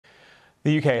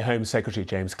The UK Home Secretary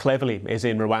James Cleverly is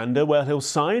in Rwanda, where he'll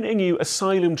sign a new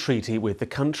asylum treaty with the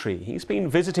country. He's been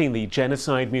visiting the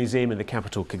Genocide Museum in the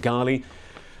capital, Kigali.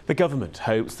 The government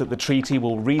hopes that the treaty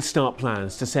will restart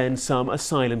plans to send some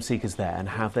asylum seekers there and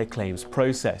have their claims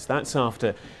processed. That's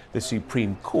after the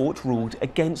Supreme Court ruled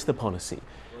against the policy.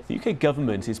 The UK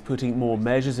government is putting more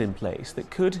measures in place that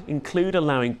could include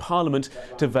allowing Parliament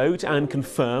to vote and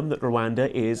confirm that Rwanda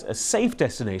is a safe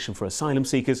destination for asylum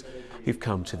seekers who've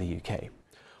come to the UK.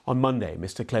 On Monday,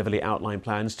 Mr Cleverly outlined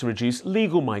plans to reduce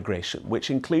legal migration, which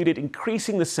included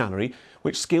increasing the salary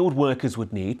which skilled workers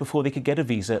would need before they could get a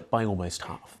visa by almost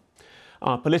half.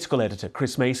 Our political editor,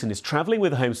 Chris Mason, is travelling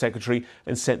with the Home Secretary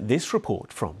and sent this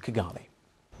report from Kigali.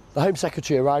 The Home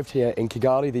Secretary arrived here in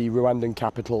Kigali, the Rwandan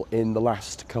capital, in the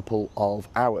last couple of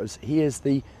hours. He is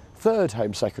the third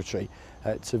Home Secretary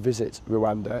to visit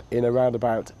Rwanda in around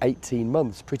about 18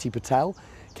 months. Priti Patel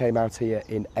came out here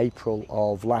in April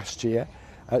of last year.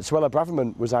 Suella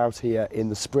Braverman was out here in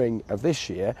the spring of this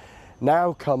year.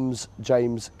 Now comes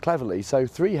James Cleverly. So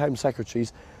 3 Home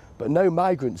Secretaries, but no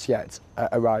migrants yet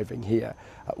arriving here.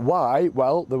 Why?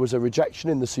 Well, there was a rejection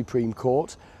in the Supreme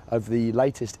Court of the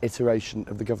latest iteration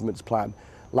of the government's plan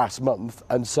last month,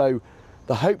 and so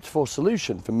the hoped for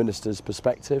solution from ministers'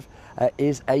 perspective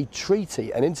is a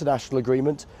treaty, an international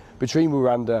agreement between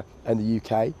Rwanda and the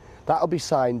UK. That'll be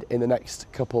signed in the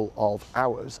next couple of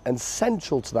hours, and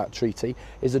central to that treaty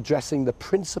is addressing the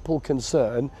principal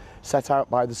concern set out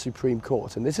by the Supreme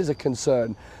Court. And this is a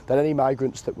concern that any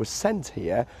migrants that were sent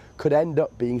here could end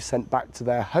up being sent back to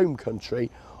their home country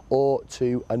or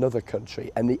to another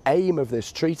country. And the aim of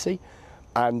this treaty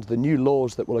and the new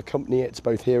laws that will accompany it,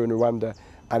 both here in Rwanda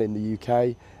and in the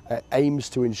UK, aims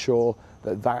to ensure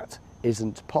that that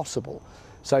isn't possible.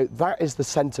 So that is the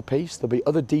centrepiece. There'll be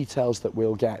other details that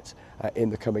we'll get in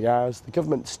the coming hours. The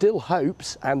government still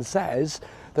hopes and says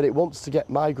that it wants to get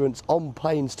migrants on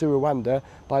planes to Rwanda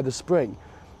by the spring.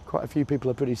 Quite a few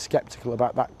people are pretty sceptical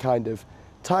about that kind of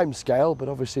timescale, but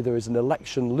obviously there is an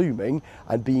election looming,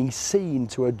 and being seen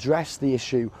to address the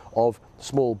issue of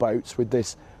small boats with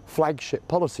this flagship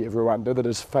policy of Rwanda that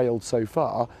has failed so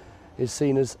far is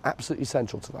seen as absolutely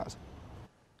central to that.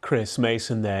 Chris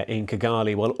Mason there in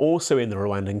Kigali. Well, also in the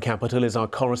Rwandan capital is our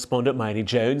correspondent Maini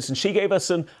Jones, and she gave us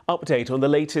an update on the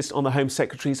latest on the Home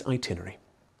Secretary's itinerary.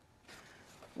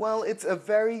 Well, it's a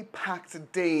very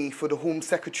packed day for the Home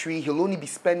Secretary. He'll only be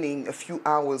spending a few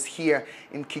hours here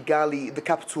in Kigali, the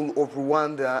capital of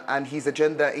Rwanda, and his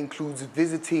agenda includes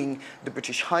visiting the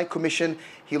British High Commission.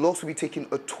 He'll also be taking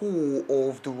a tour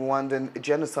of the Rwandan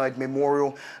Genocide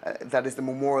Memorial. That is the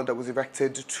memorial that was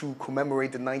erected to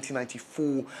commemorate the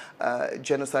 1994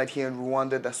 genocide here in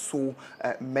Rwanda that saw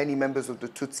many members of the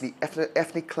Tutsi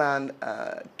ethnic clan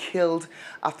killed.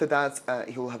 After that,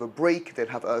 he'll have a break. They'll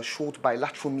have a short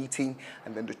bilateral meeting,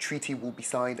 and then the treaty will be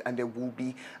signed, and there will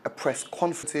be a press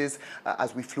conferences.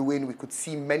 As we flew in, we could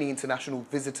see many international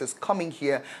visitors coming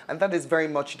here, and that is very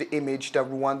much the image that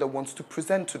Rwanda wants to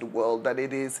present to the world, that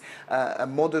it is a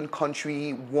modern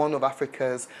country, one of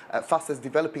Africa's fastest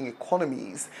developing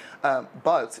economies.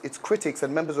 But its critics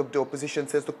and members of the opposition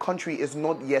says the country is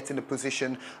not yet in a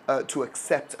position to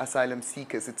accept asylum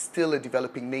seekers. It's still a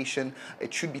developing nation.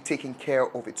 It should be taking care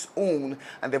of its own,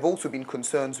 and there have also been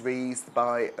concerns raised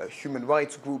by human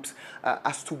rights groups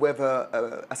as to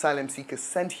whether asylum seekers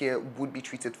sent here would be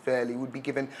treated fairly, would be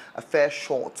given a fair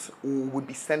shot, or would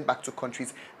be sent back to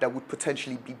countries that would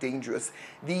potentially be dangerous.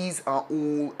 These are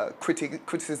all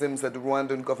criticisms that the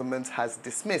Rwandan government has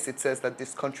dismissed. It says that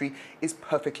this country is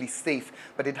perfectly safe,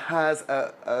 but it has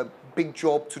a big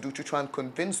job to do to try and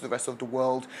convince the rest of the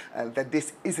world that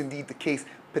this is indeed the case,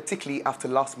 particularly after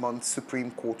last month's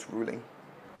Supreme Court ruling.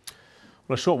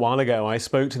 Well, a short while ago, I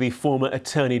spoke to the former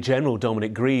Attorney General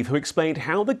Dominic Grieve, who explained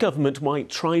how the government might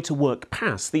try to work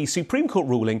past the Supreme Court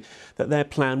ruling that their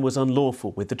plan was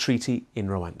unlawful with the treaty in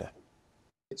Rwanda.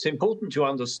 It's important to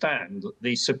understand that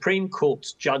the Supreme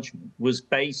Court's judgment was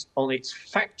based on its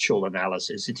factual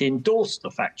analysis. It endorsed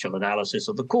the factual analysis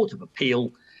of the Court of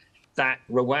Appeal that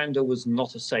Rwanda was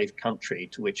not a safe country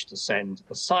to which to send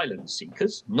asylum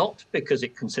seekers, not because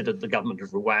it considered the government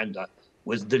of Rwanda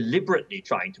was deliberately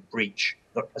trying to breach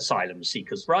the asylum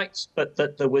seekers' rights, but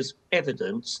that there was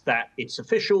evidence that its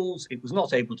officials, it was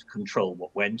not able to control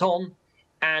what went on,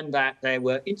 and that there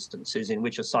were instances in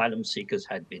which asylum seekers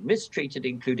had been mistreated,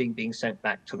 including being sent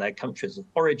back to their countries of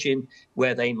origin,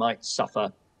 where they might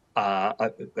suffer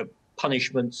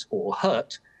punishments or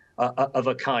hurt of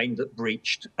a kind that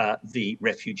breached the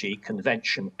Refugee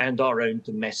Convention and our own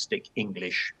domestic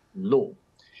English law.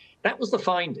 That was the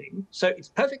finding. So it's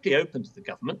perfectly open to the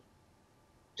government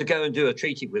to go and do a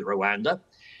treaty with Rwanda.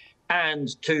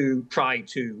 and to try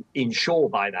to ensure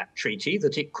by that treaty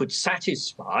that it could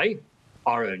satisfy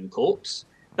our own courts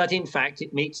that in fact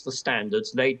it meets the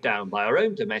standards laid down by our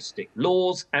own domestic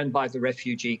laws and by the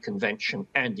Refugee Convention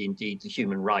and indeed the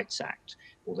Human Rights Act.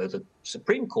 Although the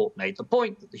Supreme Court made the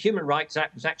point that the Human Rights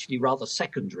Act was actually rather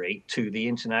secondary to the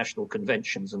international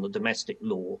conventions and the domestic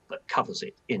law that covers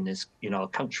it in our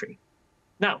country.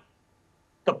 Now,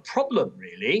 the problem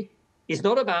really is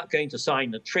not about going to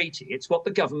sign the treaty, it's what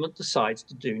the government decides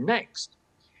to do next.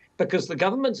 Because the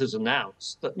government has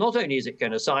announced that not only is it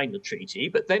going to sign the treaty,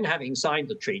 but then having signed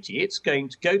the treaty, it's going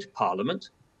to go to Parliament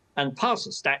and pass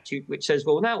a statute which says,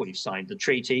 well, now we've signed the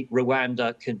treaty,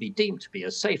 Rwanda can be deemed to be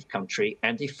a safe country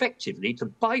and effectively to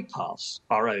bypass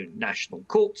our own national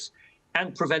courts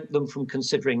and prevent them from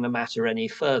considering the matter any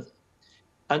further.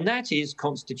 And that is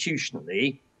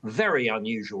constitutionally a very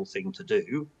unusual thing to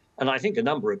do. And I think a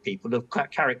number of people have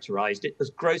characterized it as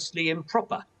grossly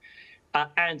improper.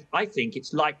 And I think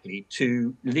it's likely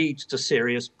to lead to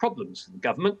serious problems for the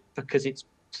government because it's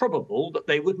probable that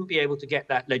they wouldn't be able to get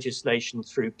that legislation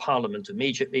through Parliament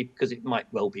immediately because it might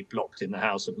well be blocked in the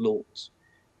House of Lords.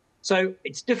 So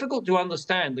it's difficult to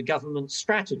understand the government's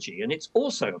strategy. And it's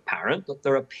also apparent that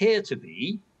there appear to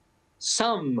be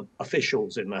some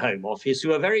officials in the Home Office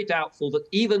who are very doubtful that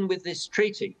even with this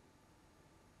treaty,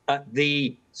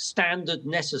 the standard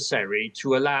necessary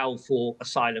to allow for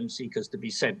asylum seekers to be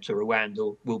sent to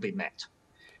Rwanda will be met.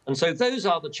 And so those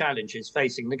are the challenges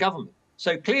facing the government.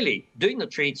 So clearly, doing the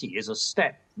treaty is a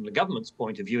step from the government's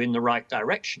point of view in the right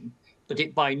direction, but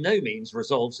it by no means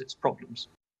resolves its problems.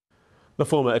 The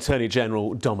former Attorney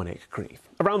General Dominic Grieve.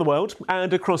 Around the world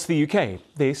and across the UK,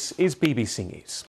 this is BBC News.